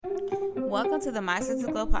Welcome to the My Sisters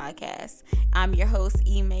Glow podcast. I'm your host,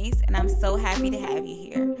 E-Mace, and I'm so happy to have you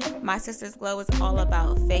here. My Sisters Glow is all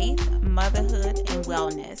about faith, motherhood, and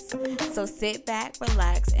wellness. So sit back,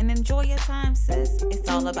 relax, and enjoy your time, sis. It's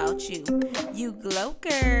all about you. You glow,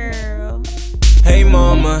 girl. Hey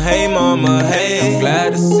mama, hey. I'm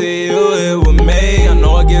glad to see you here with me. I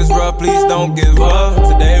know it gets rough, please don't give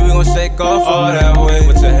up. Today we gon' shake off all that weight.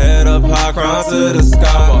 Put your head up high, crown to the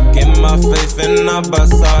sky. Walk in my faith and not by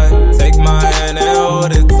sight. Take my hand and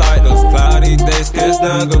hold it tight. Those cloudy days kiss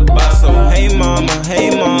now goodbye. So hey mama, hey.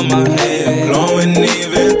 Glowing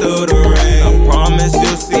even through the rain. I promise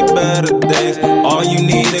you'll see better days. All you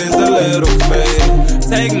need is a little faith.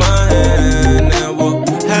 Take my hand and we'll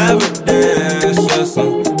have a dance. Just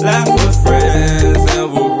some laugh with friends,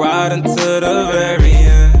 and we'll ride until the very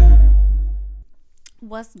end.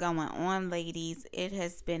 What's going on, ladies? It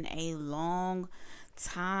has been a long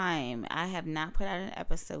time. I have not put out an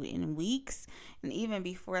episode in weeks, and even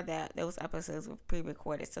before that, those episodes were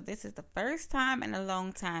pre-recorded. So this is the first time in a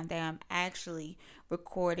long time that I'm actually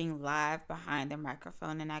recording live behind the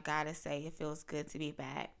microphone, and I gotta say, it feels good to be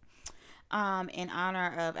back. In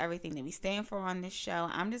honor of everything that we stand for on this show,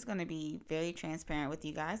 I'm just going to be very transparent with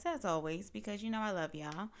you guys as always, because I love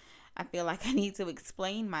y'all. I feel like I need to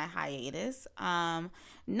explain my hiatus,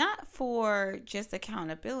 not for just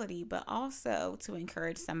accountability, but also to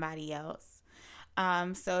encourage somebody else.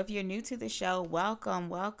 So if you're new to the show,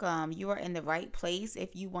 welcome. You are in the right place.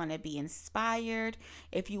 If you want to be inspired,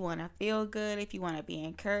 if you want to feel good, if you want to be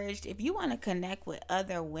encouraged, if you want to connect with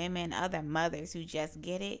other women, other mothers who just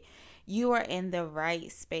get it, you are in the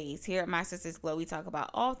right space. Here at My Sisters Glow, we talk about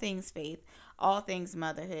all things faith, all things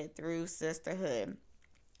motherhood through sisterhood.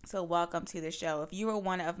 So welcome to the show. If you are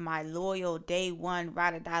one of my loyal day one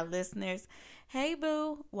ride or die listeners, hey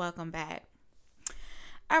boo, welcome back.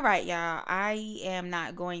 All right, y'all, I am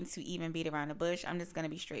not going to even beat around the bush. I'm just going to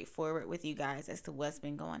be straightforward with you guys as to what's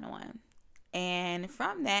been going on. And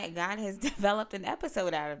from that, God has developed an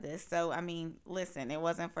episode out of this. So, listen, it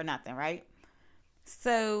wasn't for nothing, right?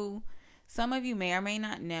 So some of you may or may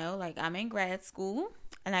not know, I'm in grad school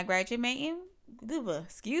and I graduate in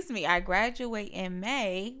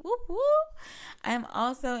May. Whoop, whoop. I am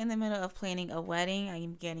also in the middle of planning a wedding. I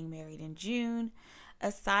am getting married in June.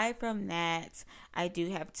 Aside from that, I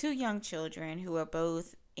do have 2 young children who are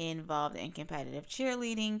both involved in competitive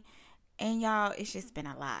cheerleading. And y'all, it's just been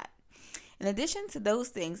a lot. In addition to those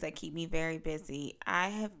things that keep me very busy, I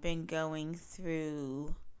have been going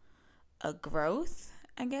through a growth,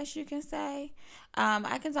 I guess you can say.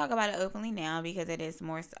 I can talk about it openly now because it is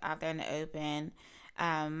more out there in the open.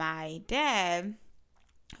 My dad,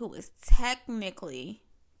 who is technically,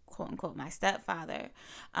 quote unquote, my stepfather,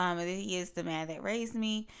 he is the man that raised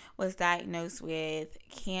me, was diagnosed with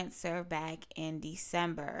cancer back in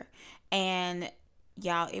December. And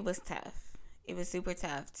y'all, it was tough. It was super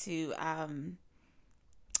tough to,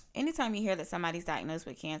 anytime you hear that somebody's diagnosed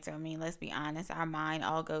with cancer, let's be honest, our mind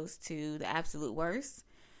all goes to the absolute worst.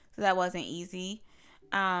 So that wasn't easy.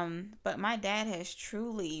 But my dad has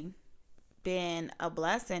truly been a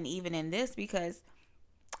blessing even in this, because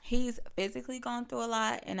he's physically gone through a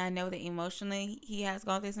lot. And I know that emotionally he has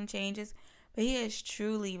gone through some changes. But he has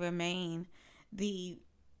truly remained the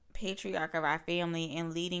patriarch of our family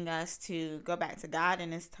and leading us to go back to God in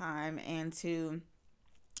this time and to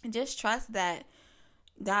just trust that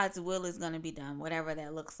God's will is going to be done, whatever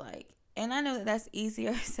that looks like. And I know that that's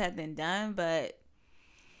easier said than done, but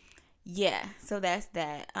yeah, so that's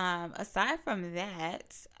that. Aside from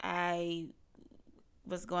that, I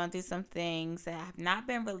was going through some things that have not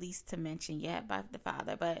been released to mention yet by the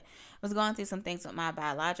father, but I was going through some things with my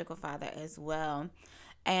biological father as well.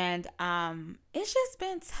 And it's just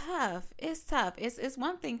been tough. It's tough. It's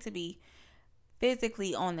one thing to be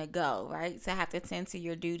physically on the go, right? To have to tend to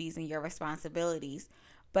your duties and your responsibilities,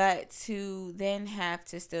 but to then have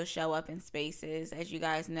to still show up in spaces. As you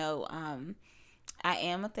guys know, I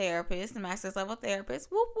am a therapist, a master's level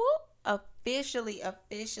therapist. Whoop, whoop. Officially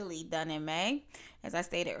done in May, as I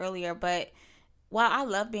stated earlier. But while I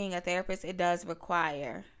love being a therapist, it does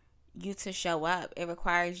require you to show up. It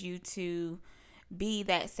requires you to be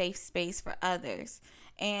that safe space for others.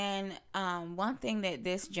 And one thing that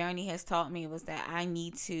this journey has taught me was that I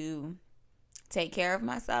need to take care of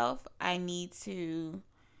myself. I need to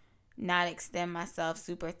not extend myself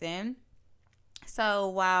super thin. So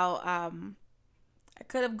while I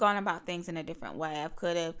could have gone about things in a different way, I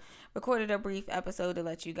could have recorded a brief episode to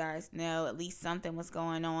let you guys know at least something was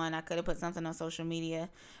going on. I could have put something on social media.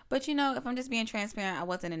 But, if I'm just being transparent, I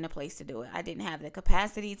wasn't in the place to do it. I didn't have the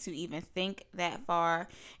capacity to even think that far.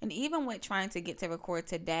 And even with trying to get to record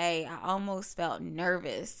today, I almost felt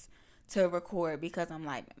nervous to record because I'm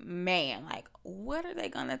like, man, like, what are they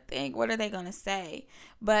going to think? What are they going to say?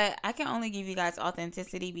 But I can only give you guys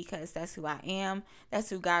authenticity because that's who I am. That's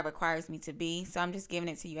who God requires me to be. So I'm just giving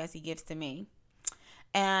it to you as he gives to me.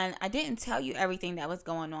 And I didn't tell you everything that was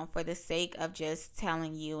going on for the sake of just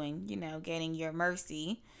telling you and, getting your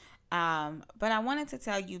mercy. But I wanted to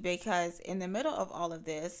tell you because in the middle of all of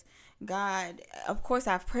this, God, of course,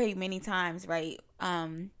 I've prayed many times, right?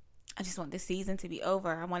 I just want this season to be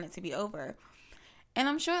over. I want it to be over. And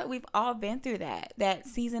I'm sure that we've all been through that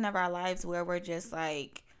season of our lives where we're just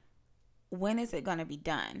like, when is it going to be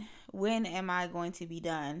done? When am I going to be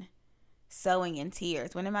done sowing in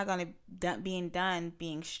tears? When am I going to be done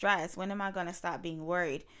being stressed? When am I going to stop being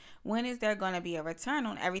worried? When is there going to be a return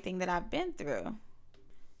on everything that I've been through?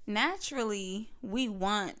 Naturally, we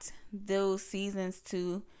want those seasons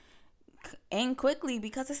to end quickly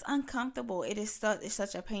because it's uncomfortable. It's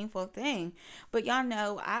such a painful thing. But y'all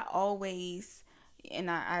know, I always, in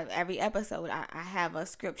every episode, I have a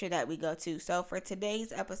scripture that we go to. So for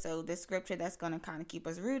today's episode, the scripture that's going to kind of keep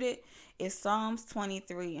us rooted is Psalms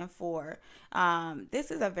 23:4.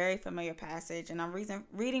 This is a very familiar passage, and I'm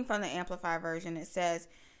reading from the Amplified version. It says,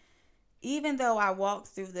 "Even though I walk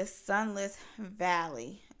through the sunless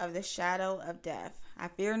valley of the shadow of death, I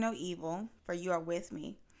fear no evil, for you are with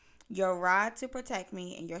me. Your rod to protect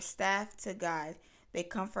me and your staff to guide, they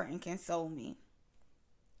comfort and console me."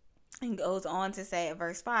 And goes on to say at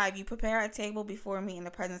verse 5, "You prepare a table before me in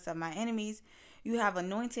the presence of my enemies. You have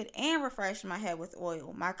anointed and refreshed my head with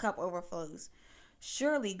oil. My cup overflows.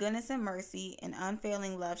 Surely goodness and mercy and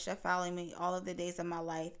unfailing love shall follow me all of the days of my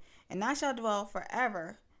life, and I shall dwell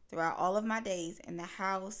forever throughout all of my days in the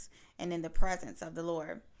house and in the presence of the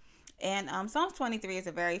Lord." And Psalms 23 is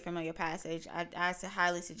a very familiar passage. I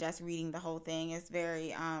highly suggest reading the whole thing. It's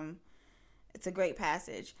it's a great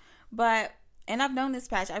passage. And I've known this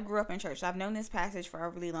passage. I grew up in church. So I've known this passage for a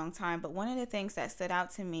really long time. But one of the things that stood out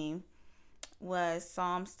to me was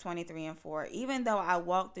Psalms 23:4. "Even though I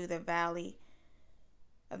walk through the valley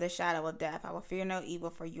of the shadow of death, I will fear no evil,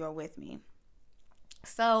 for you are with me."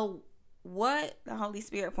 So what the Holy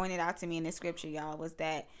Spirit pointed out to me in this scripture, y'all, was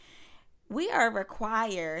that we are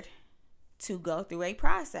required to go through a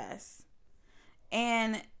process.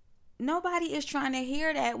 And nobody is trying to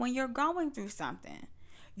hear that when you're going through something.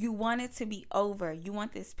 You want it to be over. You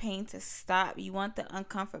want this pain to stop. You want the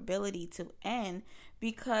uncomfortability to end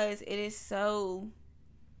because it is so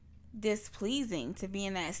displeasing to be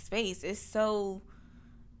in that space. It's so,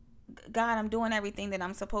 God, I'm doing everything that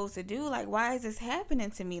I'm supposed to do. Like, why is this happening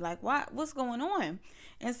to me? Like, what's going on?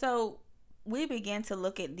 And so we begin to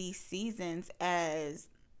look at these seasons as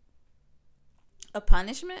a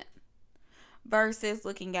punishment versus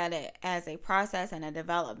looking at it as a process and a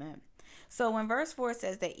development. So when verse 4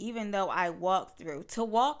 says that even though I walk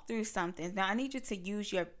through something, now I need you to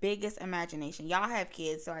use your biggest imagination. Y'all have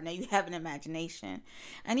kids, so I know you have an imagination.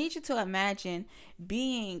 I need you to imagine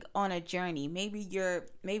being on a journey. Maybe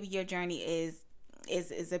your journey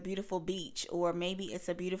is a beautiful beach, or maybe it's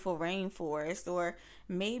a beautiful rainforest, or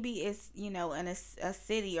maybe it's in a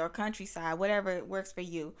city or countryside, whatever works for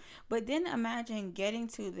you. But then imagine getting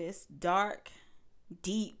to this dark,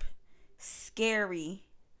 deep, scary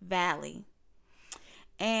valley,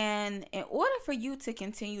 and in order for you to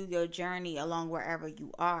continue your journey along wherever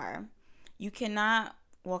you are, you cannot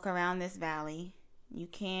walk around this valley. You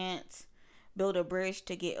can't build a bridge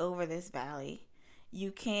to get over this valley.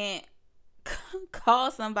 You can't call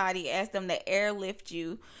somebody, ask them to airlift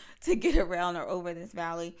you to get around or over this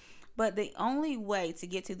valley. But the only way to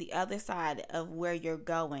get to the other side of where you're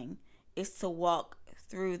going is to walk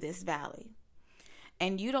through this valley.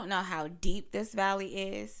 And you don't know how deep this valley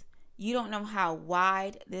is. You don't know how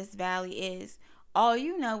wide this valley is. All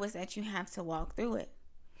you know is that you have to walk through it.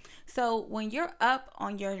 So when you're up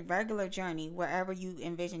on your regular journey, wherever you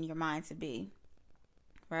envision your mind to be,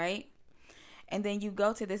 right? And then you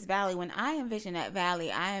go to this valley. When I envision that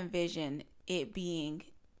valley, I envision it being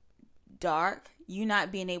dark. You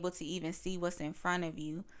not being able to even see what's in front of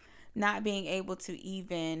you. Not being able to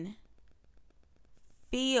even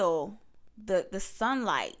feel the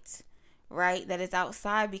sunlight, right, that is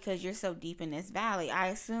outside because you're so deep in this valley. I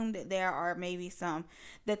assume that there are maybe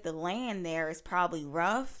that the land there is probably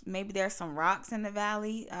rough. Maybe there's some rocks in the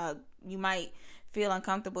valley. You might feel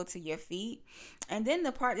uncomfortable to your feet. And then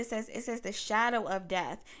the part that says the shadow of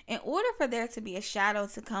death. In order for there to be a shadow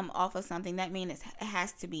to come off of something, that means it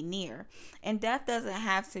has to be near. And death doesn't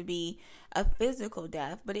have to be a physical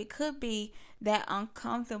death, but it could be that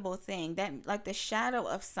uncomfortable thing, that like the shadow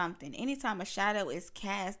of something. Anytime a shadow is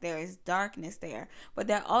cast, there is darkness there, but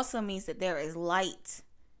that also means that there is light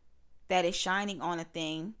that is shining on a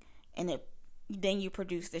thing and then you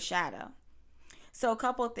produce the shadow. So a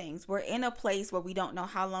couple of things. We're in a place where we don't know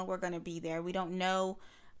how long we're going to be there. We don't know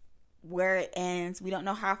where it ends. We don't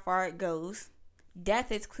know how far it goes.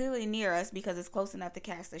 Death is clearly near us because it's close enough to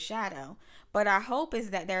cast a shadow. But our hope is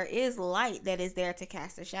that there is light that is there to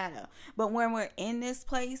cast a shadow. But when we're in this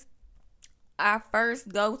place, our first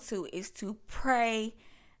go-to is to pray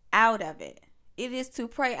out of it. It is to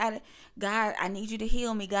pray out of, God, I need you to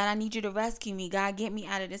heal me. God, I need you to rescue me. God, get me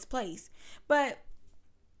out of this place. But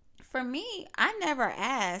for me, I never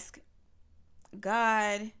ask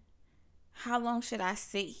God, how long should I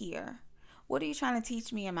sit here? What are you trying to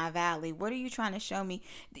teach me in my valley? What are you trying to show me?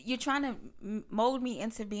 You're trying to mold me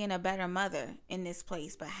into being a better mother in this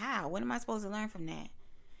place. But how? What am I supposed to learn from that?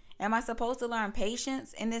 Am I supposed to learn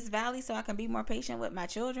patience in this valley so I can be more patient with my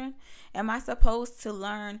children? Am I supposed to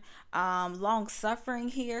learn long suffering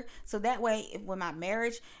here so that way when my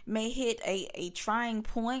marriage may hit a trying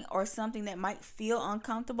point or something that might feel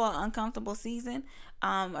uncomfortable season,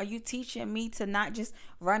 are you teaching me to not just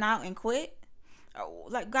run out and quit?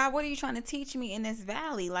 Like, God, what are you trying to teach me in this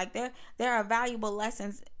valley? Like, there are valuable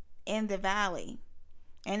lessons in the valley.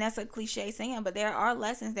 And that's a cliche saying, but there are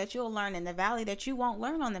lessons that you'll learn in the valley that you won't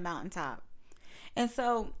learn on the mountaintop. And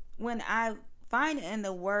so when I find in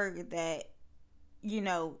the word that,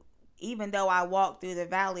 even though I walked through the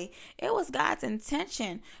valley, it was God's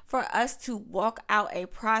intention for us to walk out a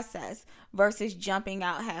process versus jumping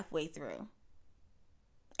out halfway through.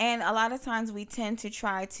 And a lot of times we tend to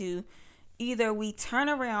try to either we turn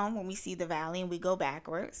around when we see the valley and we go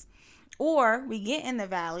backwards, or we get in the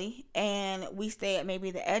valley and we stay at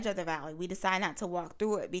maybe the edge of the valley. We decide not to walk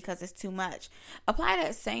through it because it's too much. Apply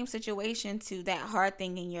that same situation to that hard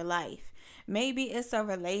thing in your life. Maybe it's a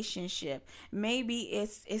relationship. Maybe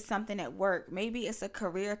it's something at work. Maybe it's a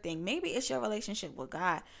career thing. Maybe it's your relationship with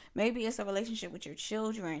God. Maybe it's a relationship with your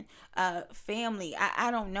children, family.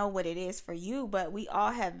 I don't know what it is for you, but we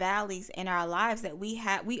all have valleys in our lives that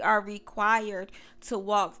we are required to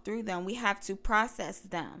walk through them. We have to process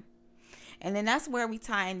them. And then that's where we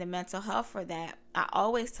tie in the mental health for that. I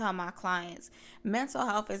always tell my clients, mental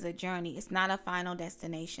health is a journey. It's not a final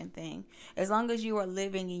destination thing. As long as you are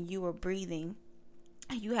living and you are breathing,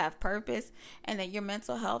 you have purpose, and that your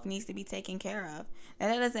mental health needs to be taken care of. Now,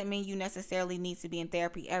 that doesn't mean you necessarily need to be in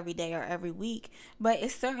therapy every day or every week, but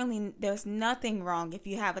it's certainly, there's nothing wrong if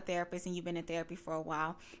you have a therapist and you've been in therapy for a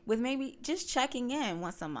while with maybe just checking in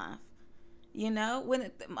once a month.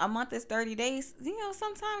 When a month is 30 days,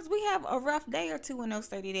 sometimes we have a rough day or two in those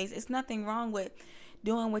 30 days. It's nothing wrong with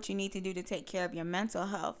doing what you need to do to take care of your mental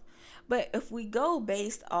health. But if we go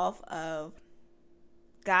based off of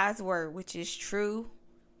God's word, which is true,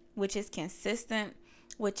 which is consistent,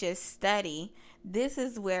 which is steady, this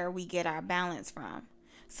is where we get our balance from.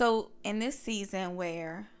 So in this season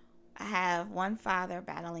where I have one father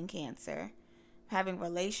battling cancer, having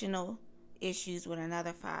relational issues with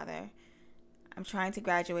another father, I'm trying to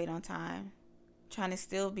graduate on time, trying to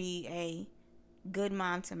still be a good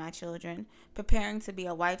mom to my children, preparing to be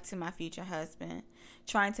a wife to my future husband,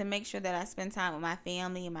 trying to make sure that I spend time with my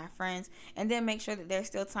family and my friends, and then make sure that there's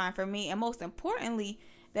still time for me. And most importantly,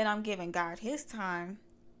 that I'm giving God his time.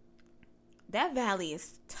 That valley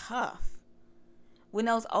is tough. When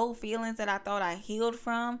those old feelings that I thought I healed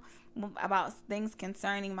from about things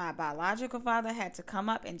concerning my biological father had to come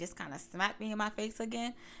up and just kind of smack me in my face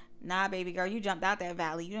again. Nah, baby girl, you jumped out that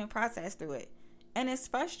valley. You didn't process through it. And it's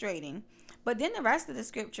frustrating. But then the rest of the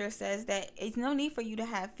scripture says that it's no need for you to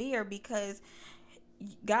have fear because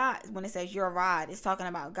God, when it says your rod, it's talking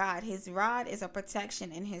about God. His rod is a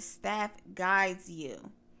protection and his staff guides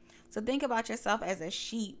you. So think about yourself as a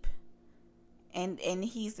sheep and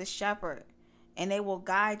he's the shepherd. And they will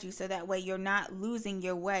guide you so that way you're not losing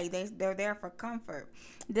your way. They're there for comfort.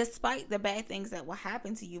 Despite the bad things that will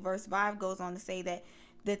happen to you. Verse 5 goes on to say that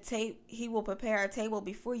he will prepare a table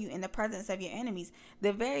before you in the presence of your enemies.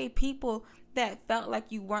 The very people that felt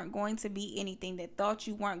like you weren't going to be anything, that thought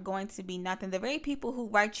you weren't going to be nothing, the very people who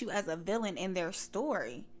write you as a villain in their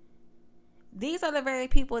story, these are the very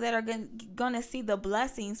people that are going to see the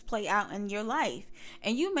blessings play out in your life.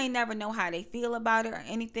 And you may never know how they feel about it or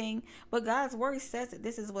anything, but God's word says that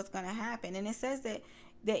this is what's going to happen. And it says that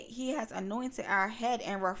he has anointed our head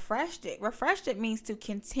and refreshed it. Refreshed it means to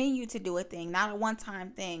continue to do a thing, not a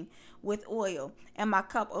one-time thing, with oil. And my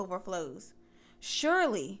cup overflows.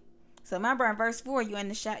 Surely. So remember in verse 4, you're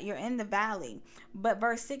in the valley. But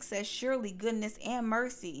verse 6 says, surely goodness and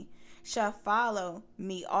mercy shall follow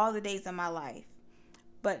me all the days of my life.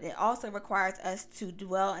 But it also requires us to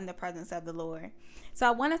dwell in the presence of the Lord. So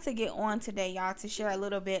I wanted to get on today, y'all, to share a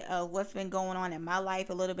little bit of what's been going on in my life,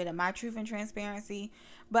 a little bit of my truth and transparency.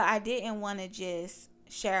 But I didn't want to just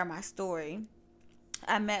share my story.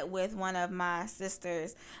 I met with one of my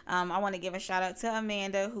sisters. I want to give a shout out to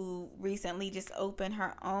Amanda, who recently just opened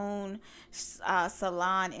her own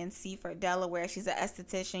salon in Seaford, Delaware. She's an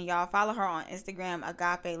esthetician. Y'all follow her on Instagram,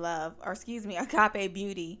 Agape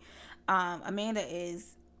Beauty. Amanda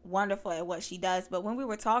is wonderful at what she does. But when we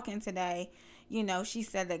were talking today, she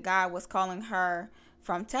said that God was calling her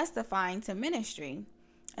from testifying to ministry.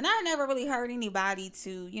 And I never really heard anybody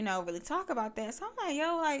to, really talk about that. So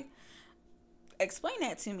I'm like, explain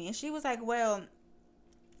that to me. And she was like, well,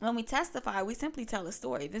 when we testify, we simply tell a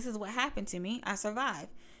story. This is what happened to me. I survived.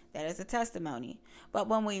 That is a testimony. But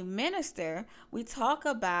when we minister, we talk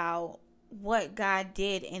about what God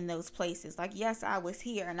did in those places. Like, yes, I was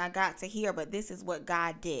here and I got to hear, but this is what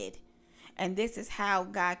God did. And this is how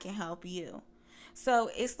God can help you. So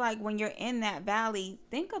it's like when you're in that valley,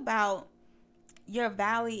 think about your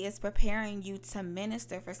valley is preparing you to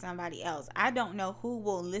minister for somebody else. I don't know who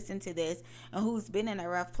will listen to this and who's been in a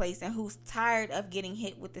rough place and who's tired of getting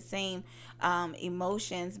hit with the same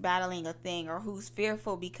emotions, battling a thing, or who's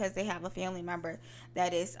fearful because they have a family member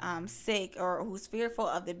that is sick, or who's fearful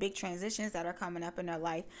of the big transitions that are coming up in their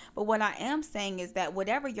life. But what I am saying is that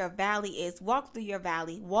whatever your valley is, walk through your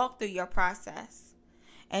valley, walk through your process,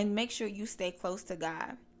 and make sure you stay close to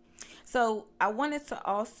God. So I wanted to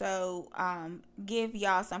also give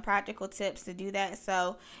y'all some practical tips to do that.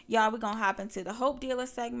 So y'all, we're going to hop into the Hope Dealer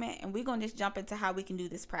segment, and we're going to just jump into how we can do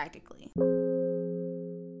this practically.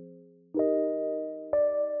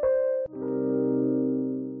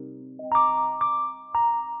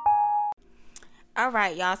 All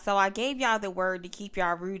right, y'all. So I gave y'all the word to keep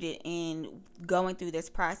y'all rooted in going through this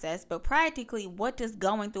process. But practically, what does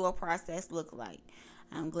going through a process look like?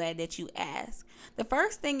 I'm glad that you asked. The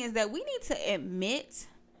first thing is that we need to admit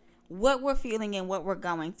what we're feeling and what we're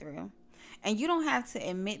going through. And you don't have to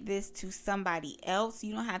admit this to somebody else.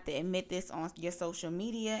 You don't have to admit this on your social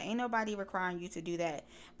media. Ain't nobody requiring you to do that.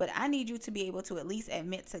 But I need you to be able to at least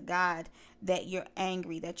admit to God that you're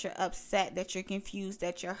angry, that you're upset, that you're confused,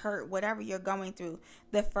 that you're hurt, whatever you're going through.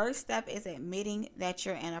 The first step is admitting that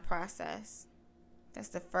you're in a process. That's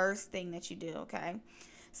the first thing that you do, okay?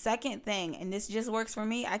 Second thing, and this just works for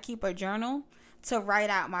me, I keep a journal to write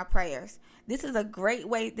out my prayers. This is a great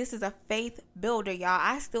way. This is a faith builder, y'all.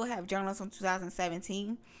 I still have journals from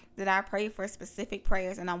 2017 that I prayed for specific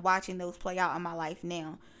prayers, and I'm watching those play out in my life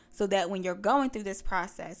now, so that when you're going through this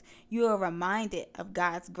process, you are reminded of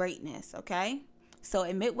God's greatness, okay? So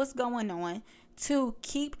admit what's going on. 2,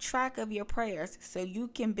 keep track of your prayers so you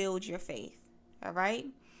can build your faith, all right?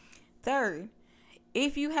 3rd,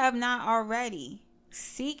 if you have not already,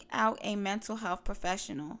 seek out a mental health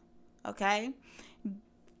professional, okay?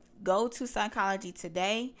 Go to Psychology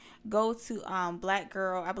Today. Go to Black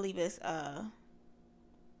Girl, I believe it's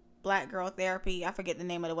Black Girl Therapy. I forget the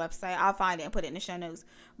name of the website. I'll find it and put it in the show notes.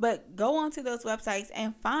 But go onto those websites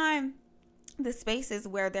and find the spaces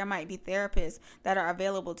where there might be therapists that are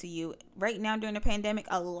available to you. Right now during the pandemic,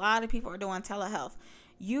 a lot of people are doing telehealth.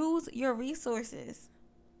 Use your resources.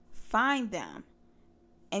 Find them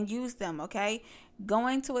and use them, okay?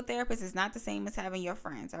 Going to a therapist is not the same as having your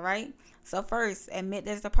friends, all right? So first, admit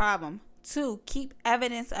there's a problem. 2, keep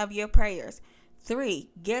evidence of your prayers. 3,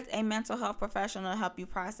 get a mental health professional to help you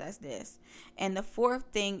process this. And the 4th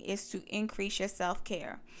thing is to increase your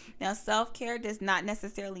self-care. Now, self-care does not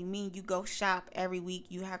necessarily mean you go shop every week.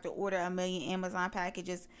 You have to order a million Amazon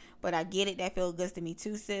packages, but I get it. That feels good to me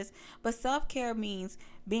too, sis. But self-care means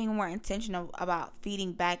being more intentional about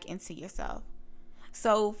feeding back into yourself.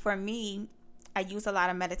 So for me, I use a lot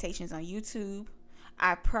of meditations on YouTube.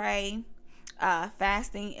 I pray.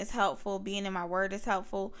 Fasting is helpful. Being in my word is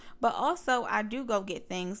helpful. But also, I do go get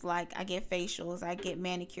things like I get facials, I get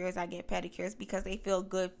manicures, I get pedicures because they feel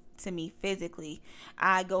good to me physically.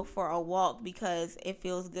 I go for a walk because it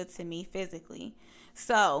feels good to me physically.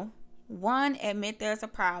 So, 1, admit there's a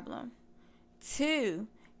problem. 2,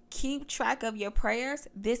 keep track of your prayers.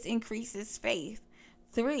 This increases faith.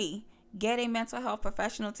 3, get a mental health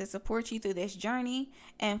professional to support you through this journey.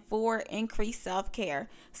 And 4, increase self-care.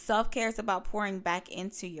 Self-care is about pouring back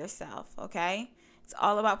into yourself, okay? It's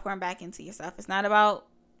all about pouring back into yourself. It's not about,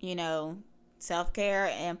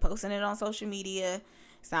 self-care and posting it on social media.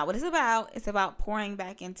 It's not what it's about. It's about pouring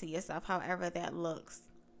back into yourself, however that looks.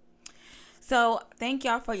 So thank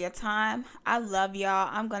y'all for your time. I love y'all.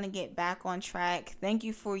 I'm going to get back on track. Thank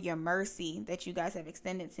you for your mercy that you guys have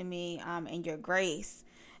extended to me and your grace.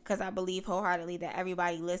 Because I believe wholeheartedly that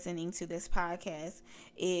everybody listening to this podcast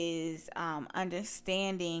is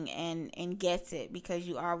understanding and gets it because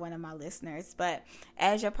you are one of my listeners. But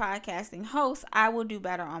as your podcasting host, I will do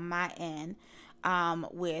better on my end.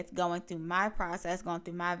 with going through my process, going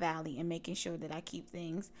through my valley, and making sure that I keep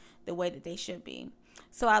things the way that they should be.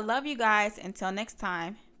 So I love you guys. Until next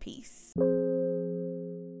time, peace.